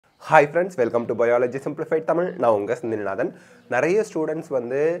Hi friends, welcome to Biology Simplified Tamil. நான் உங்க செந்தில்நாதன். நிறைய ஸ்டூடெண்ட்ஸ்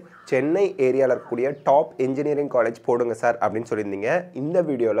சென்னை ஏரியால இருக்கக்கூடிய டாப் இன்ஜினியரிங் காலேஜ் போடுங்க சார் அப்படின்னு சொல்லியிருந்தீங்க. இந்த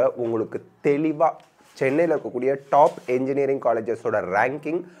வீடியோல உங்களுக்கு தெளிவா சென்னையில் இருக்கக்கூடிய டாப் இன்ஜினியரிங் காலேஜஸோட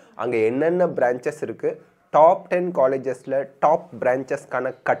ரேங்கிங், அங்கே என்னென்ன பிரான்ச்சஸ் இருக்குது, டாப் 10 காலேஜஸில் டாப்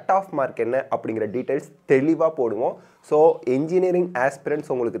பிரான்ச்சஸ்க்கான கட் ஆஃப் மார்க் என்ன அப்படிங்கிற டீட்டெயில்ஸ் தெளிவாக போடுவோம். ஸோ இன்ஜினியரிங்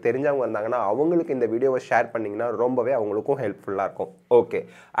ஆஸ்பிரண்ட்ஸ் உங்களுக்கு தெரிஞ்சவங்க இருந்தாங்கன்னா அவங்களுக்கு இந்த வீடியோவை ஷேர் பண்ணிங்கன்னா ரொம்பவே அவங்களுக்கும் ஹெல்ப்ஃபுல்லாக இருக்கும். ஓகே,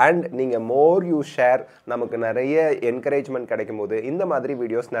 அண்ட் நீங்கள் மோர் யூ ஷேர், நமக்கு நிறைய என்கரேஜ்மெண்ட் கிடைக்கும் போது இந்த மாதிரி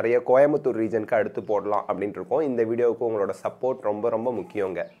வீடியோஸ் நிறைய கோயம்புத்தூர் ரீஜனுக்கு அடுத்து போடலாம் அப்படின்ட்டு இருக்கோம். இந்த வீடியோவுக்கு உங்களோட சப்போர்ட் ரொம்ப ரொம்ப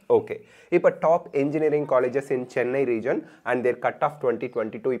முக்கியங்க. ஓகே, இப்போ top engineering colleges in Chennai region and there cut off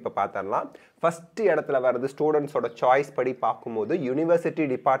 2022 இப்போ பார்த்துடலாம். ஃபஸ்ட்டு இடத்துல வர்றது ஸ்டூடெண்ட்ஸோட சாய்ஸ் படி பார்க்கும்போது university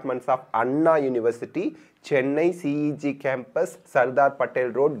departments of Anna university, Chennai CEG campus, Sardar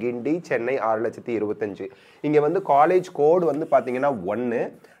Patel road, கிண்டி, சென்னை 6,25,000. இங்கே காலேஜ் கோடு பார்த்தீங்கன்னா 1.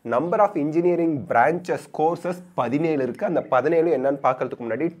 Number of engineering branches courses 17 இருக்குது. அந்த 17 என்னன்னு பார்க்கறதுக்கு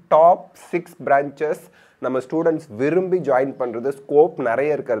முன்னாடி டாப் 6 பிரான்ச்சஸ் நம்ம ஸ்டூடெண்ட்ஸ் விரும்பி ஜாயின் பண்ணுறது, ஸ்கோப்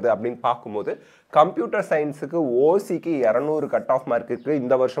நிறைய இருக்கிறது அப்படின்னு பார்க்கும்போது கம்ப்யூட்டர் சயின்ஸுக்கு ஓசிக்கு 200 கட் ஆஃப் மார்க் இருக்குது.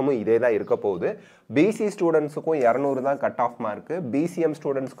 இந்த வருஷமும் இதே தான் இருக்க போகுது. பிசி ஸ்டூடெண்ட்ஸுக்கும் 200 தான் கட் ஆஃப் மார்க்கு. பிசிஎம்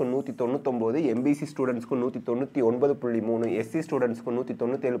ஸ்டூடெண்ட்ஸ்க்கு 199, எம்பிசி ஸ்டூடெண்ட்ஸ்க்கு 199.3, எஸ்சி ஸ்டூடெண்ட்ஸ்க்கு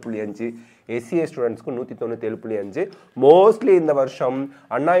 197.5, எஸ்சிஏ ஸ்டூடெண்ட்ஸ்க்கு 197.5. மோஸ்ட்லி இந்த வருஷம்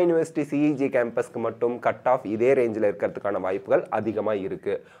அண்ணா யூனிவர்சிட்டி சிஇஜி கேம்பஸ்க்கு மட்டும் கட் ஆஃப் இதே ரேஞ்சில் இருக்கிறதுக்கான வாய்ப்புகள் அதிகமாக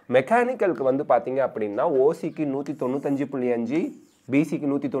இருக்குது. மெக்கானிக்கலுக்கு பார்த்தீங்க அப்படின்னா ஓசிக்கு 195.5, பிசிக்கு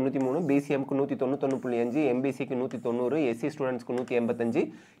 193, பிசிஎம்க்கு 191.5, எம்பிசிக்கு 190, எஸ்சி ஸ்டூடெண்ட்ஸ்க்கு 185,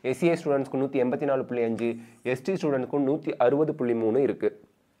 எஸ்சிஏ ஸ்டூடெண்ட்ஸ்க்கு 184.5, எஸ்டி ஸ்டூடெண்ட்ஸ்க்கு 160.3 இருக்குது.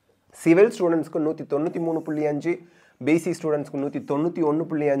 சிவில் ஸ்டூடெண்ட்ஸ்க்கு 193.5, பிசி ஸ்டூடெண்ட்ஸ்க்கு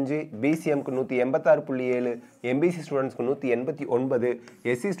 191.5, பிசிஎம்க்கு 186.7, எம்பிசி ஸ்டூடெண்ட்ஸ்க்கு 189,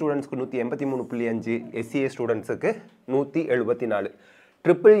 எஸ்சி ஸ்டூடெண்ட்ஸ்க்கு 183.5, எஸ்சிஏ ஸ்டூடெண்ட்ஸுக்கு 174.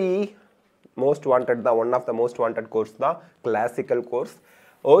 ட்ரிபிள் இ மோஸ்ட் வாண்டட் தான், one of the most wanted course தான் கிளாசிக்கல் கோர்ஸ்.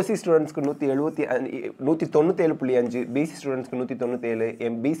 ஓசி ஸ்டூடெண்ட்ஸ்க்கு 197.5, பிசி ஸ்டூடெண்ட்ஸ்க்கு 197,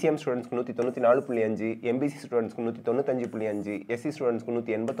 பிசிஎம் ஸ்டூடெண்ட்ஸ்க்கு 194.5, எம்பிசி ஸ்டூடெண்ட்ஸ்க்கு 195.5, எஸ்சி ஸ்டூடெண்ட்ஸ்க்கு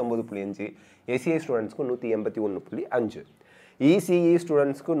 189.5, எஸ்சிஏ ஸ்டூடெண்ட்ஸ்க்கு 189.5, இசிஇ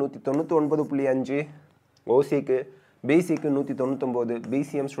ஸ்டூடெண்ட்ஸ்க்கு 199.5, ஓசிக்கு, பிசிக்கு 199,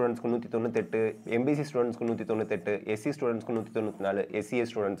 பிசிஎம் ஸ்டூடெண்ட்ஸ்க்கு 198, எம்பிசி ஸ்டூடெண்ட்ஸ்க்கு 198, எஸ்சி ஸ்டூடெண்ட்ஸ்க்கு 194, எஸ்சிஏ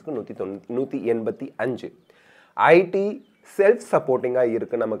ஸ்டூடெண்ட்ஸ்க்கு 185. ஐடி செல்ஃப் சப்போர்ட்டிங்காக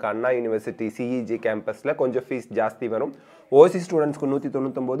இருக்குது நமக்கு அண்ணா யூனிவர்சிட்டி சிஇஜி கேம்பஸில். கொஞ்சம் ஃபீஸ் ஜாஸ்தி வரும். ஓசி ஸ்டூடெண்ட்ஸ்க்கு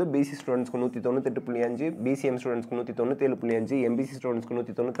 199, பிசி ஸ்டூடெண்ட்ஸ்க்கு 198.5, பிசிஎம் ஸ்டூடெண்ட்ஸ்க்கு 197.5, எம்பிசி ஸ்டூடெண்ட்ஸ்க்கு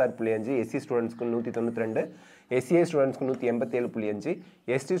 196.5, எஸ்சி ஸ்டூடெண்ட்ஸ்க்கு 192, எஸ்சிஏ ஸ்டூடெண்ட்ஸ்க்கு 187.5,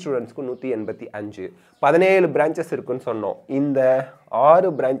 எஸ்டி ஸ்டூடெண்ட்ஸ்க்கு 185. 17 பிரான்ச்சஸ் இருக்குன்னு சொன்னோம். இந்த 6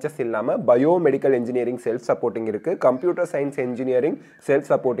 பிரான்ச்சஸ் இல்லாமல் பயோமெடிக்கல் இன்ஜினியரிங் செல்ஃப் சப்போர்ட்டிங் இருக்குது, computer science engineering self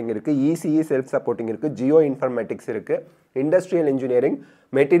supporting இருக்குது, இசிஇ செல்ஃப் சப்போர்ட்டிங் இருக்குது, ஜியோ இன்ஃபர்மேட்டிக்ஸ் இருக்குது, industrial engineering,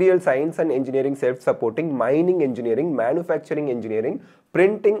 material science and engineering self supporting, mining engineering, manufacturing engineering,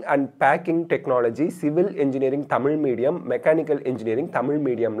 printing and packing technology, civil engineering Tamil medium, mechanical engineering Tamil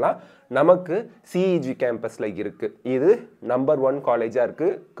மீடியம்லாம் நமக்கு CEG கேம்பஸில் இருக்குது. இது number 1 காலேஜாக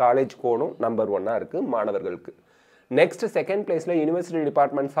இருக்குது. College கோடும் number 1ஆக இருக்குது மாணவர்களுக்கு. நெக்ஸ்ட் செகண்ட் பிளேஸில் university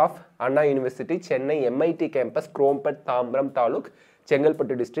departments of Anna university, Chennai MIT campus, Chromepet, Tambaram taluk,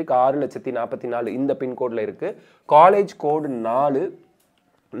 Chengalpattu district, 6,44,000 இந்த பின்கோடில் இருக்குது. College code 4.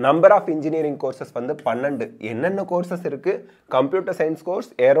 Number of engineering courses 12. என்னென்ன கோர்சஸ் இருக்குது? Computer science course,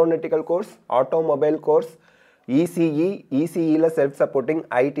 aeronautical course, automobile course, இசிஇயில் self supporting,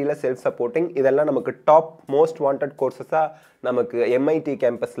 ஐடியில் செல்ஃப் சப்போர்ட்டிங். இதெல்லாம் நமக்கு டாப் மோஸ்ட் வாண்டட் கோர்சஸாக நமக்கு MIT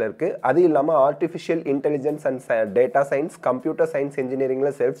கேம்பஸில் இருக்குது. அது இல்லாமல் artificial intelligence and data science, computer science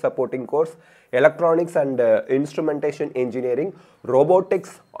இன்ஜினியரிங்கில் self supporting course, electronics and instrumentation engineering,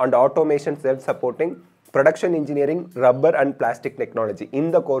 robotics and automation self supporting, production engineering, rubber and plastic technology.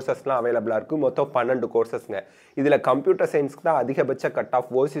 இந்த கோர்சஸ்லாம் அவைலபிளாக இருக்குது. மொத்தம் 12 கோர்சஸ்ங்க. இதில் கம்ப்யூட்டர் சயின்ஸ்க்கு தான் அதிகபட்ச கட்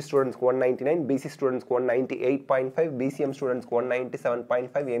ஆஃப். ஓசி ஸ்டூடெண்ட்ஸ்க்கு 199, பிசி ஸ்டூடெண்ட்ஸ்க்கு 198.5, பிசிஎம் ஸ்டூடெண்ட்ஸ்க்கு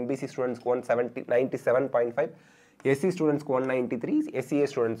 197.5, எம்பிசி ஸ்டூடெண்ட்ஸ்க்கு 197.5, எஸ்சி ஸ்டூடெண்ட்ஸ்க்கு 193, எஸ்சிஏ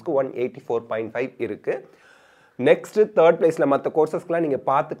ஸ்டூடெண்ட்ஸ்க்கு 184.5 இருக்குது. நெக்ஸ்ட்டு தேர்ட் பிளேஸில் மற்ற கோர்சஸ்க்கெலாம் நீங்கள்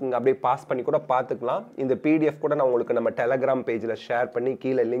பார்த்துக்குங்க, அப்படியே பாஸ் பண்ணி கூட பார்த்துக்கலாம். இந்த பிடிஎஃப் கூட நான் உங்களுக்கு நம்ம டெலகிராம் பேஜில் ஷேர் பண்ணி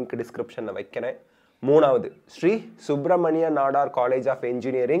கீழே லிங்க் டிஸ்கிரிப்ஷனில் வைக்கிறேன். 3வது Sri Subramaniya Nadar college of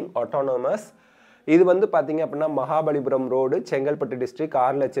engineering autonomous. இது பார்த்தீங்க அப்படின்னா மகாபலிபுரம் ரோடு, செங்கல்பட்டு டிஸ்ட்ரிக்ட்,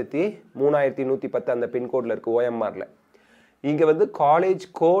 6,03,110 அந்த பின்கோடில் இருக்குது ஓஎம்ஆரில். இங்கே காலேஜ்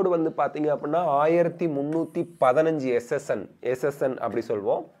கோடு பார்த்தீங்க அப்படின்னா 1315 எஸ்எஸ்என் அப்படி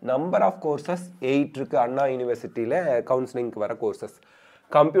சொல்வோம். நம்பர் ஆஃப் கோர்சஸ் 8 இருக்குது அண்ணா யூனிவர்சிட்டியில் கவுன்சிலிங்க்கு வர கோர்சஸ்.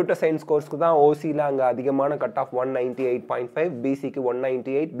 கம்ப்யூட்டர் சயின்ஸ் கோர்ஸ்க்கு தான் ஓசியில் அங்கே அதிகமான கட் ஆஃப் 198.5, பிசிக்கு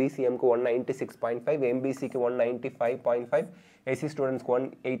 198, பிசிஎம்க்கு 196.5, எம்பிசிக்கு 195.5, எஸ்சி ஸ்டூடெண்ட்ஸ்க்கு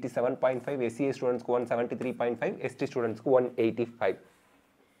 187.5, எஸ்சிஏ ஸ்டூடெண்ட்ஸ்க்கு 173.5, எஸ்டி ஸ்டூடெண்ட்ஸ்க்கு 185.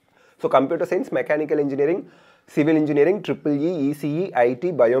 So computer science, mechanical engineering, civil engineering, EEE, ECE, IT,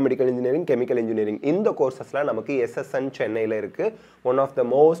 biomedical engineering, chemical engineering இந்த கோர்சஸ்லாம் நமக்கு SSN சென்னையில் இருக்குது. One of the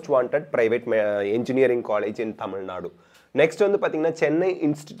most wanted private engineering college in Tamil Nadu. Next வந்து பார்த்தீங்கன்னா Chennai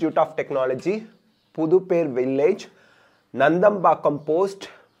institute of technology, Pudupper village, Nandambakkam post,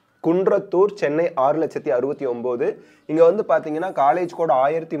 Kundrathur, Chennai 6,69,000. இங்கே வந்து பார்த்தீங்கன்னா college code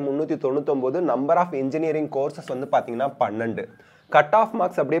 1399, number of engineering courses வந்து பார்த்தீங்கன்னா 12. கட் ஆஃப்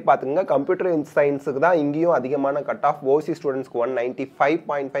மார்க்ஸ் அப்படியே பார்த்துங்க. கம்ப்யூட்டர் சயின்ஸுக்கு தான் இங்கேயும் அதிகமான கட் ஆஃப். ஓசி ஸ்டூடெண்ட்ஸ்க்கு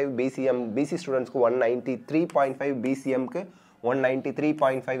 195.5, பிசி ஸ்டூடெண்ட்ஸ்க்கு 193.5, பிசிஎம்க்கு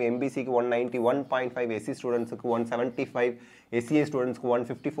 193.5, எம்பிசிக்கு 191.5, எஸ்சி ஸ்டூடெண்ட்ஸுக்கு 175, எஸ்சிஏ ஸ்டூடெண்ட்ஸ்க்கு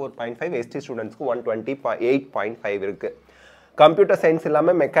 154.5, எஸ்டி ஸ்டூடெண்ட்ஸ்க்கு 128.5 இருக்குது. கம்ப்யூட்டர் சயின்ஸ்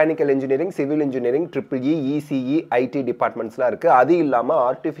இல்லாமல் mechanical engineering, civil engineering, EEE, ECE, IT டிபார்ட்மெண்ட்ஸ்லாம் இருக்குது. அது இல்லாமல்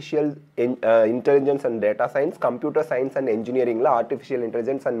artificial intelligence and data science, computer science and இன்ஜினியரிங்கில் artificial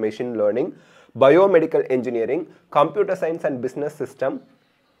intelligence and machine learning, biomedical engineering, computer science and business system,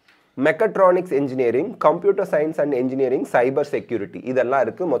 mechatronics engineering, computer science and engineering, cyber security இதெல்லாம்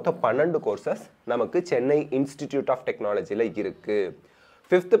இருக்குது. மொத்தம் 12 courses நமக்கு Chennai institute of டெக்னாலஜியில் இருக்குது.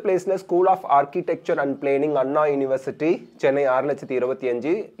 5th பிளேஸில் school of architecture and planning, Anna university, Chennai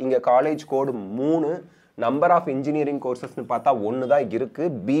 6,25,000. இங்கே college code 3. Number of engineering கோர்சஸ்னு பார்த்தா 1 தான்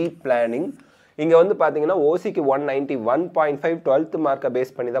இருக்குது, பி பிளானிங். இங்கே வந்து பார்த்தீங்கன்னா ஓசிக்கு 191.5 12th மார்க்கை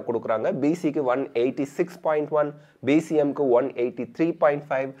பேஸ் பண்ணி தான் கொடுக்குறாங்க. பிசிக்கு 186.1, பிசிஎம்க்கு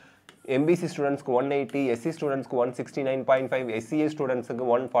 183.5, எம்பிசி ஸ்டூடெண்ட்ஸ்க்கு 180, எஸ்சி ஸ்டூடெண்ட்ஸ்க்கு 169.5, எஸ்சிஏ ஸ்டூடெண்ட்ஸுக்கு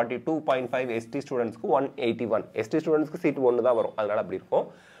 142.5, எஸ்டி ஸ்டூடெண்ட்ஸ்க்கு 181. எஸ்டி ஸ்டூடெண்ட்ஸ்க்கு சீட் 1 தான் வரும், அதனால் அப்படி இருக்கும்.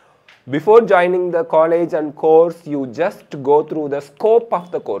 Before joining the college and course you just go through the scope of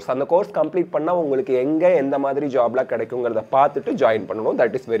the course. அந்த கோர்ஸ் கம்ப்ளீட் பண்ணால் உங்களுக்கு எங்கே எந்த மாதிரி ஜாப்லாம் கிடைக்குங்கிறத பார்த்துட்டு ஜாயின் பண்ணணும்.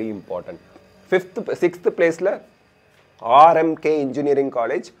 That is very important. 6th பிளேஸில் RMK engineering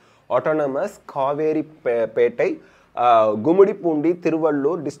college, autonomous, Kaveri பேட்டை, கும்மிடிப்பூண்டி,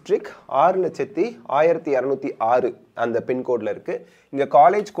 திருவள்ளூர் டிஸ்ட்ரிக்ட், 6,02,6 அந்த பின்கோடில் இருக்குது. இங்கே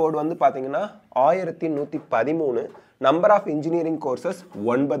காலேஜ் கோடு வந்து பார்த்தீங்கன்னா 1113. நம்பர் ஆஃப் இன்ஜினியரிங் கோர்சஸ்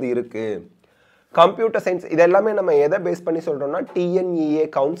 9 இருக்குது. கம்ப்யூட்டர் சயின்ஸ் இது எல்லாமே நம்ம எதை பேஸ் பண்ணி சொல்கிறோம்னா TNEA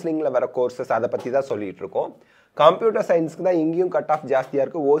கவுன்சிலிங்கில் வர கோர்சஸ் அதை பற்றி தான் சொல்லிகிட்டு இருக்கோம். கம்ப்யூட்டர் சயின்ஸ்க்கு தான் இங்கேயும் கட் ஆஃப் ஜாஸ்தியாக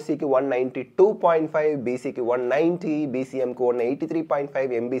இருக்குது. ஓசிக்கு 192.5, பிசிக்கு 190, பிசிஎம்க்கு 183.5,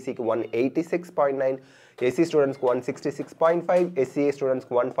 எம்பிசிக்கு 186.9, எஸ்சி ஸ்டூடெண்ட்ஸ்க்கு 166.5, எஸ்சிஏ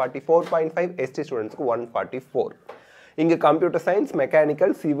ஸ்டூடெண்ட்ஸ்க்கு 144.5, எஸ்டி ஸ்டூடெண்ட்ஸ்க்கு 144. இங்கே computer science,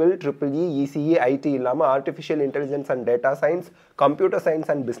 mechanical, civil, EEE, ECE, IT இல்லாமல் artificial intelligence and data science, computer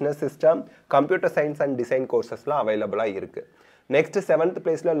science and business system, computer science and design கோர்சஸ்லாம் அவைலபிளாக இருக்குது. நெக்ஸ்ட் 7th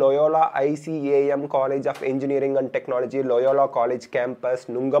பிளேஸில் Loyola ICAM college of engineering and technology, Loyola college campus,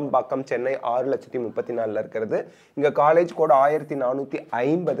 Nungambakkam, Chennai 6,34,000 இருக்கிறது. இங்கே college code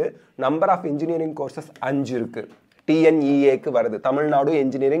 1450. Number of engineering courses 5 இருக்குது. TNEAக்கு வருது, Tamil Nadu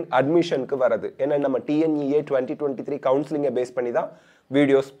engineering அட்மிஷனுக்கு வருது. ஏன்னா நம்ம TNEA 2023 கவுன்சிலிங்கை பேஸ் பண்ணி தான்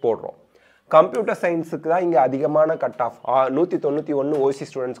வீடியோஸ் போடுறோம். கம்ப்யூட்டர் சயின்ஸுக்கு தான் இங்கே அதிகமான கட் ஆஃப். 191 ஓசி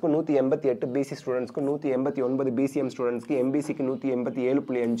ஸ்டூடெண்ட்ஸ்க்கு, 188 பிசி ஸ்டூடெண்ட்ஸ்க்கு, 189 பிசிஎம் ஸ்டூடெண்ட்ஸ்க்கு, எம்பிசிக்கு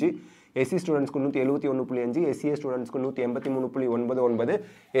 187.5, எஸ்சி ஸ்டூடெண்ட்ஸ்க்கு 171.5, எஸ்சிஏ ஸ்டூடெண்ட்ஸ்க்கு 183.99,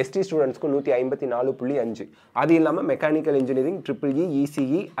 எஸ்டி ஸ்டூடெண்ட்ஸ்க்கு 154.5. அது இல்லாமல் mechanical engineering, EEE,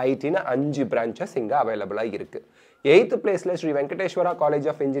 ECE, ITன்னு 5 branches இங்கே அவைலபிளாக இருக்குது. 8th பிளேஸில் Sri Venkateswara college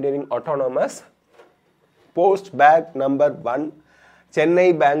of engineering autonomous, post back number 1, Chennai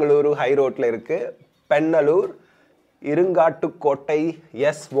Bengaluru high ரோட்டில் இருக்குது. பெண்ணலூர், இருங்காட்டுக்கோட்டை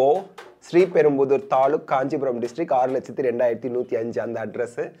SO, ஸ்ரீபெரும்புதூர் தாலுக், காஞ்சிபுரம் டிஸ்ட்ரிக்ட், 6,02,105 அந்த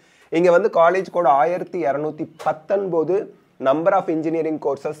அட்ரஸ்ஸு. இங்கே வந்து college code 1219. Number of engineering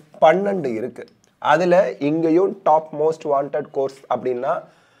courses 12 இருக்குது. அதில் இங்கேயும் டாப் மோஸ்ட் வாண்டட் கோர்ஸ் அப்படின்னா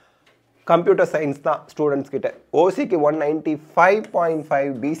கம்ப்யூட்டர் சயின்ஸ் தான் ஸ்டூடெண்ட்ஸ் கிட்ட. ஓசிக்கு 195.5,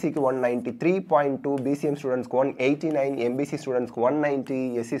 பிசிக்கு 193.2, பிசிஎம் ஸ்டூடெண்ட்ஸ்க்கு 189, எம்பிசி ஸ்டூடெண்ட்ஸ்க்கு 190,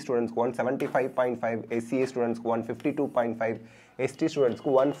 எஸ்சி ஸ்டூடெண்ட்ஸ்க்கு 175.5, எஸ்சிஏ ஸ்டூடெண்ட்ஸ்க்கு 152.5, எஸ்டி ஸ்டூடெண்ட்ஸ்க்கு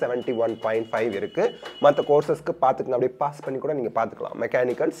 171.5 இருக்குது. மற்ற கோர்சஸ்க்கு பார்த்துக்கலாம், அப்படியே பாஸ் பண்ணி கூட நீங்கள் பார்த்துக்கலாம்.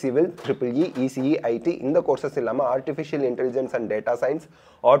 Mechanical, civil, EEE, ECE, IT இந்த கோர்சஸ் இல்லாமல் artificial intelligence and data science,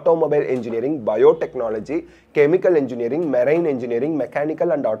 automobile engineering, biotechnology, chemical engineering, marine engineering,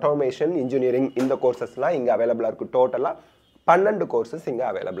 mechanical and automation engineering இந்த கோர்சஸ்லாம் இங்கே அவைலபிளாக இருக்குது. டோட்டலாக 12 கோர்சஸ் இங்கே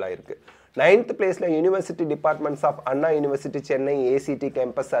அவைலபிளாக இருக்குது. 9th பிளேஸ்ல university departments of Anna university Chennai ACT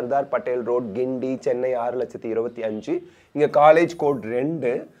campus Sardar Patel road கிண்டி சென்னை 6,25,000. இங்க college code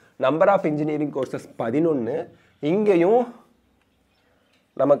 2. Number of engineering courses 11. இங்கேயும்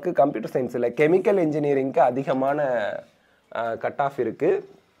நமக்கு கம்ப்யூட்டர் சயின்ஸில் கெமிக்கல் இன்ஜினியரிங்க்கு அதிகமான கட் ஆஃப் இருக்கு.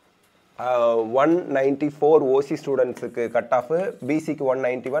 194 ஓசி ஸ்டூடெண்ட்ஸுக்கு கட் ஆஃப், பிசிக்கு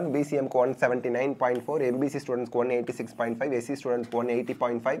 191, பிசிஎம்க்கு 179.4, எம்பிசி ஸ்டூடெண்ட்ஸ்க்கு 186.5, எஸ்சி ஸ்டூடெண்ட்ஸ்க்கு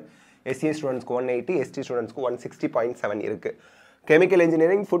 180.5, எஸ்சிஏ ஸ்டூடெண்ட்ஸ்க்கு 180, எஸ்டி ஸ்டூடெண்ட்ஸ்க்கு 160.7 இருக்கு. Chemical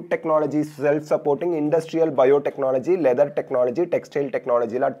engineering, food technology, self supporting, industrial biotechnology, leather technology, textile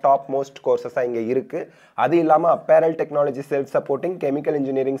டெக்னாலஜிலாம் டாப் மோஸ்ட் கோர்சஸாக இங்கே இருக்குது. அது இல்லாமல் apparel technology self supporting, chemical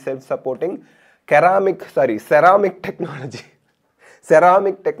engineering self supporting,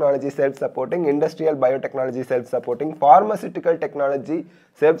 ceramic technology self-supporting, industrial biotechnology self-supporting, pharmaceutical technology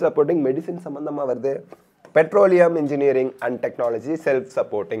self-supporting, medicine சம்பந்தமா வருது, petroleum engineering and technology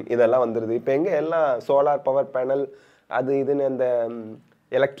self-supporting இதெல்லாம் வந்துருது. இப்போ எங்க எல்லாம் சோலார் பவர் பேனல் அது இதுன்னு அந்த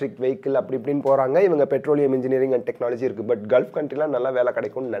எலக்ட்ரிக் வெஹிக்கிள் அப்படி இப்படின்னு போகிறாங்க. இவங்க பெட்ரோலியம் இன்ஜினியரிங் அண்ட் டெக்னாலஜி இருக்குது. பட் கல்ஃப் கண்ட்ரிலாம் நல்லா வேலை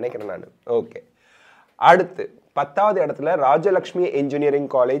கிடைக்கும்னு நினைக்கிறேன் நான். ஓகே, அடுத்து 10வது இடத்துல Rajalakshmi engineering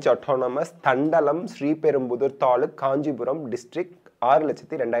college autonomous Thandalam Sriperumbudur taluk Kanchipuram district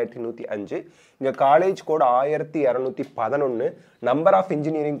 6,02,105. இங்கே college code 1211. Number of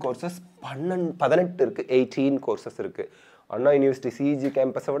engineering courses 18 இருக்குது. 18 கோர்சஸ் இருக்குது. அண்ணா யூனிவர்சிட்டி சிஜி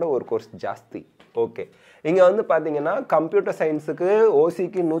கேம்பஸை விட ஒரு கோர்ஸ் ஜாஸ்தி. ஓகே, இங்கே வந்து பார்த்தீங்கன்னா கம்ப்யூட்டர் சயின்ஸுக்கு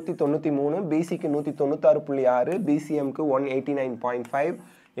ஓசிக்கு 193, பிசிக்கு 196.6, பிசிஎம்க்கு 189.5,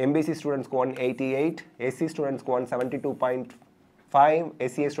 எம்பிசி ஸ்டூடெண்ட்ஸ்க்கு 188, எஸ்சி ஸ்டூடெண்ட்ஸ்க்கு 172.5,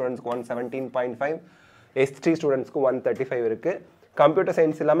 எஸ்சிஏ ஸ்டூடெண்ட்ஸ்க்கு 117.5, எஸ்டி ஸ்டூடெண்ட்ஸ்க்கு 135 இருக்குது. கம்ப்யூட்டர்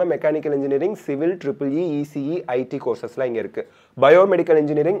சயின்ஸ் இல்லாமல் mechanical engineering, civil, EEE, ECE, ID கோர்சஸ்லாம் இங்கே இருக்குது. Biomedical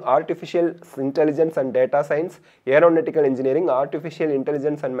engineering, artificial intelligence and data science, aeronautical engineering, artificial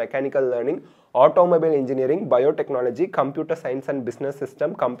intelligence and mechanical learning, automobile engineering, biotechnology, computer science and business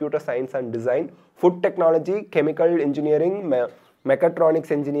system, computer science and design, food technology, chemical engineering,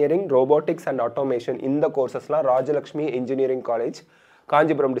 mechatronics engineering, robotics and automation இந்த கோர்சஸ்லாம் Rajalakshmi engineering college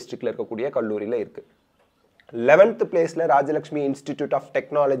Kanchipuram டிஸ்ட்ரிக்டில் இருக்கக்கூடிய கல்லூரியில் இருக்குது. 11th பிளேஸில் Rajalakshmi institute of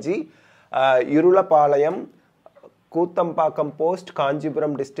technology இருளப்பாளையம் Koothambakkam post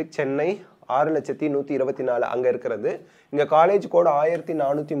Kanchipuram district Chennai 6,124 அங்கே இருக்கிறது. இங்கே college code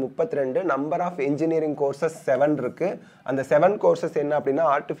 1432. Number of engineering courses 7 இருக்குது. அந்த 7 கோர்சஸ் என்ன அப்படின்னா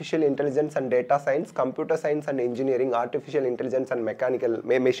artificial intelligence and data science, computer science and engineering, artificial intelligence and mechanical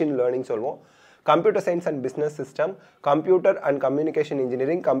machine learning சொல்லுவோம், computer science and business system, computer and communication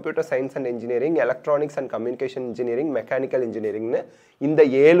engineering, computer science and engineering, electronics and communication engineering, mechanical இன்ஜினியரிங்னு இந்த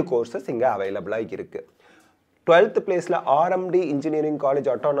 7 courses இங்கே அவைலபிளாக இருக்குது. 12th பிளேஸில் RMT engineering college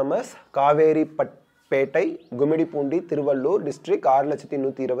autonomous காவேரிப்பேட்டை Gummidipoondi Tiruvallur district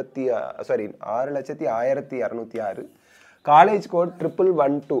 6,106. College code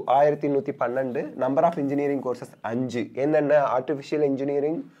 1112 1112. Number of engineering courses 5. என்னென்ன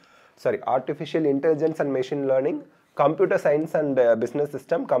artificial intelligence and machine learning, computer science and business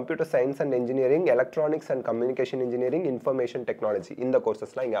system, computer science and engineering, electronics and communication engineering, information technology இந்த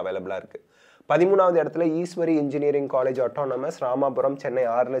கோர்சஸ்லாம் இங்கே அவைலபிளாக இருக்குது. 13வது இடத்துல Eswari engineering college autonomous Ramapuram Chennai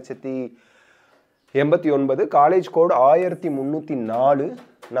 6,89. College code 1304.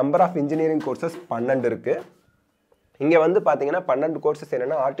 Number of engineering courses 12 இருக்குது. இங்கே வந்து பார்த்தீங்கன்னா 12 கோர்சஸ்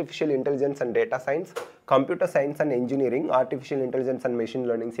என்னென்னா artificial intelligence and data science, computer science and engineering, artificial intelligence and machine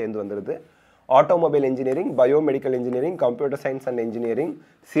learning சேர்ந்து வந்துடுது, automobile engineering, biomedical engineering, computer science and engineering,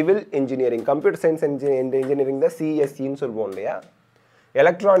 civil engineering, computer science and engineering தான் சிஎஸ்சின்னு சொல்லுவோம் இல்லையா,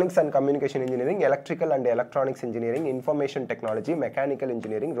 electronics and communication engineering, electrical and electronics engineering, information technology, mechanical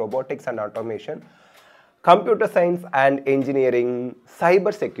engineering, robotics and automation, computer science and engineering,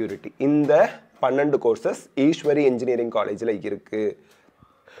 cyber security இந்த 12 courses Eswari engineering காலேஜில் இருக்குது.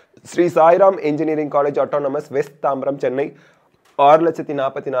 Sri Sairam engineering college autonomous west Tambaram Chennai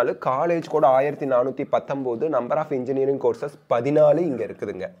 6,44. College கூட 1419. Number of engineering courses 14 இங்கே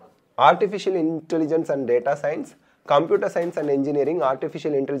இருக்குதுங்க. Artificial intelligence and data science, computer science and engineering,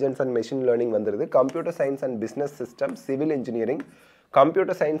 artificial intelligence and machine learning வந்துடுது, computer science and business system, civil engineering,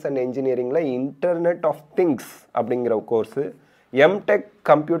 computer science and இன்ஜினியரிங்கில் internet of things அப்படிங்கிற course, MTech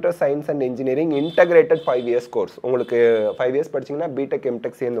computer science and engineering integrated 5 years course. உங்களுக்கு 5 years படிச்சிங்கன்னா BTech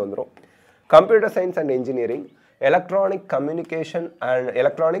MTech சேர்ந்து வந்துடும். Computer science and engineering, electronics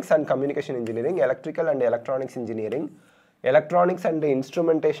and communication engineering, electrical and electronics engineering, electronics and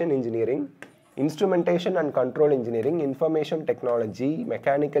instrumentation engineering, instrumentation and control engineering, information technology,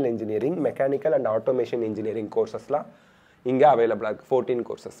 mechanical engineering, mechanical and automation engineering கோர்சஸ்லாம் இங்கே அவைலபிளாக இருக்குது. 14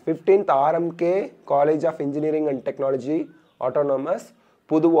 courses. 15th RMK college of engineering and technology autonomous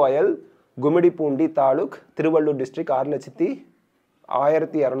புதுவாயல் Gummidipoondi taluk Tiruvallur district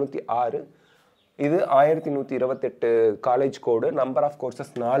 6,1206 இது 1128 college code number of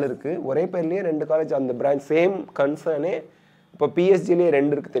courses 4 இருக்குது ஒரே பேர்லேயே 2 college அந்த branch same கன்சர்னே இப்போ பிஎஸ்ஜிலேயே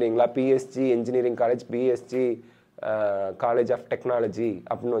 2 இருக்குது தெரியுங்களா PSG engineering college PSG college of technology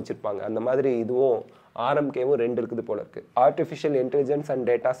அப்படின்னு வச்சுருப்பாங்க அந்த மாதிரி இதுவும் ஆர்எம்கேவும் 2 இருக்குது போல இருக்குது artificial intelligence and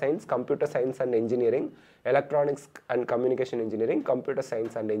data science computer science and engineering electronics and communication engineering computer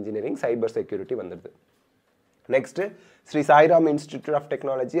science and engineering cyber security வந்துடுது next Sri Sairam institute of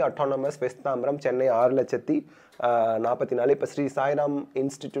technology autonomous west Tambaram Chennai 6,44,000 இப்போ Sri Sairam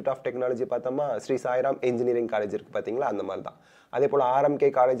institute of technology பார்த்தோமா ஸ்ரீ சாய்ராம் இன்ஜினியரிங் காலேஜ் இருக்குது பார்த்தீங்களா அந்த மாதிரி தான் அதே போல் RMK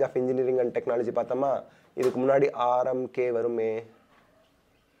college of engineering and technology பார்த்தோமா இதுக்கு முன்னாடி ஆர்எம்கே வருமே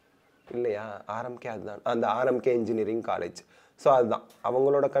இல்லையா ஆர்எம்கே அதுதான் அந்த ஆர்எம்கே இன்ஜினியரிங் காலேஜ் ஸோ அதுதான்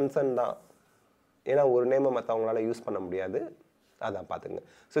அவங்களோட கன்சர்ன் தான் ஏன்னா ஒரு நேமை மற்றவங்களால யூஸ் பண்ண முடியாது அதான் பார்த்துங்க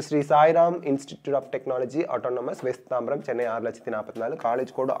so Sri Sairam institute of technology autonomous west Tambaram Chennai 6,44,000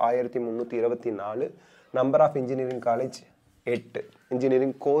 college code 1324 number of engineering college 8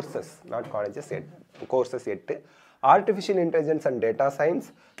 engineering courses not colleges 8 courses 8 artificial intelligence and data science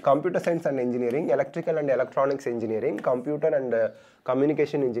computer science and engineering electrical and electronics engineering computer and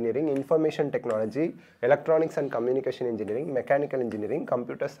communication engineering information technology electronics and communication engineering mechanical engineering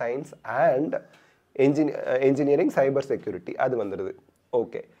computer science and engineering cyber security அது வந்துடுது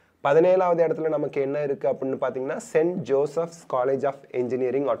okay 17வது இடத்துல நமக்கு என்ன இருக்குது அப்படின்னு பார்த்தீங்கன்னா send Joseph's college of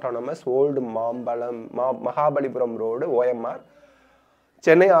engineering autonomous old Mahabalipuram road OMR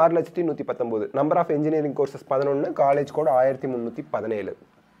Chennai 6,119 number of engineering courses 11 college கோடு 1317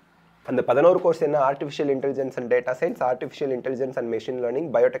 அந்த 11 course என்ன artificial intelligence and data science artificial intelligence and machine learning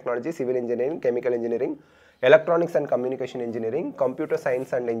biotechnology civil engineering chemical engineering electronics and communication engineering, computer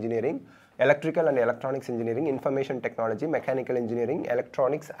science and engineering, electrical and electronics engineering, information technology, mechanical engineering,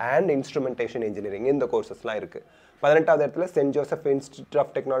 electronics and instrumentation engineering இந்த கோர்சஸ்லாம் இருக்குது 18வது இடத்துல send Joseph institute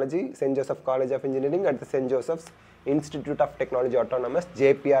of technology send Joseph college of engineering அடுத்து send Joseph's institute of technology autonomous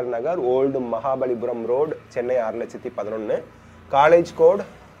JPR Nagar old Mahabalipuram road Chennai 6,11 college code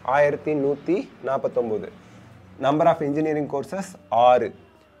 1149 number of engineering courses 6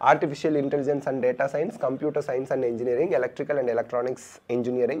 Artificial Intelligence and Data Science, Computer Science and Engineering, Electrical and Electronics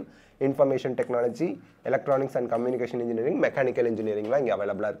Engineering, Information Technology, Electronics and Communication Engineering, Mechanical Engineering la inga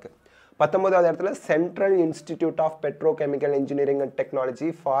available irukku 19வது இடத்துல Central Institute of Petrochemical Engineering and Technology,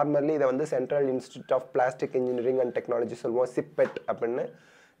 formerly இத வந்து Central Institute of Plastic Engineering and Technology சொல்வோம் SIPET அப்படினு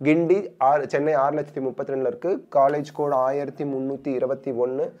கிண்டி சென்னை 6,32 இருக்கு college code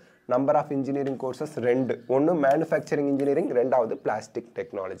 1321 number of engineering courses 2 ஒன்று manufacturing engineering ரெண்டாவது plastic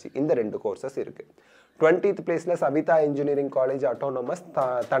technology இந்த 2 courses இருக்குது 20th பிளேஸில் Savitha engineering college autonomous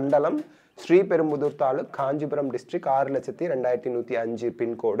Thandalam Sriperumbudur taluk Kanchipuram district 6,02,105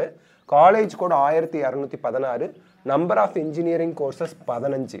 pincode college code 1216 number of engineering courses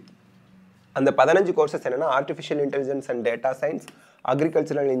 15 அந்த 15 courses என்னன்னா artificial intelligence and data science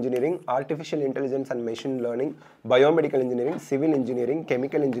agricultural engineering, artificial intelligence and machine learning, biomedical engineering, civil engineering,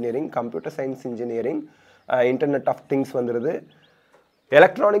 chemical engineering, computer science engineering, internet of things வந்துருது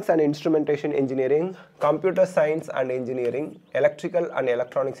electronics and instrumentation engineering, computer science and engineering, electrical and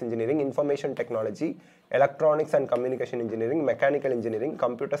electronics engineering, information technology, electronics and communication engineering, mechanical engineering,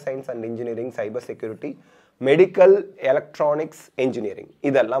 computer science and engineering, cyber security, medical electronics engineering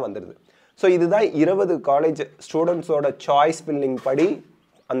இதெல்லாம் வந்துருது so இதுதான் 20 college ஸ்டூடெண்ட்ஸோட choice filling படி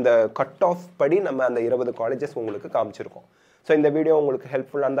அந்த cut off படி நம்ம அந்த 20 colleges உங்களுக்கு காமிச்சிருக்கோம் so இந்த வீடியோ உங்களுக்கு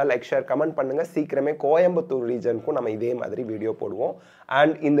ஹெல்ப்ஃபுல்லாக இருந்தால் லைக் ஷேர் கமெண்ட் பண்ணுங்கள் சீக்கிரமே கோயம்புத்தூர் ரீஜனுக்கும் நம்ம இதே மாதிரி வீடியோ போடுவோம்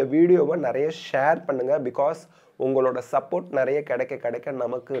அண்ட் இந்த வீடியோவை நிறைய ஷேர் பண்ணுங்கள் பிகாஸ் உங்களோட சப்போர்ட் நிறைய கிடைக்க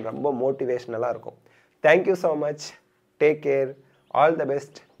நமக்கு ரொம்ப மோட்டிவேஷ்னலாக இருக்கும் thank you so much take care all the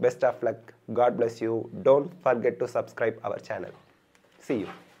best of luck God bless you don't forget to subscribe our channel see you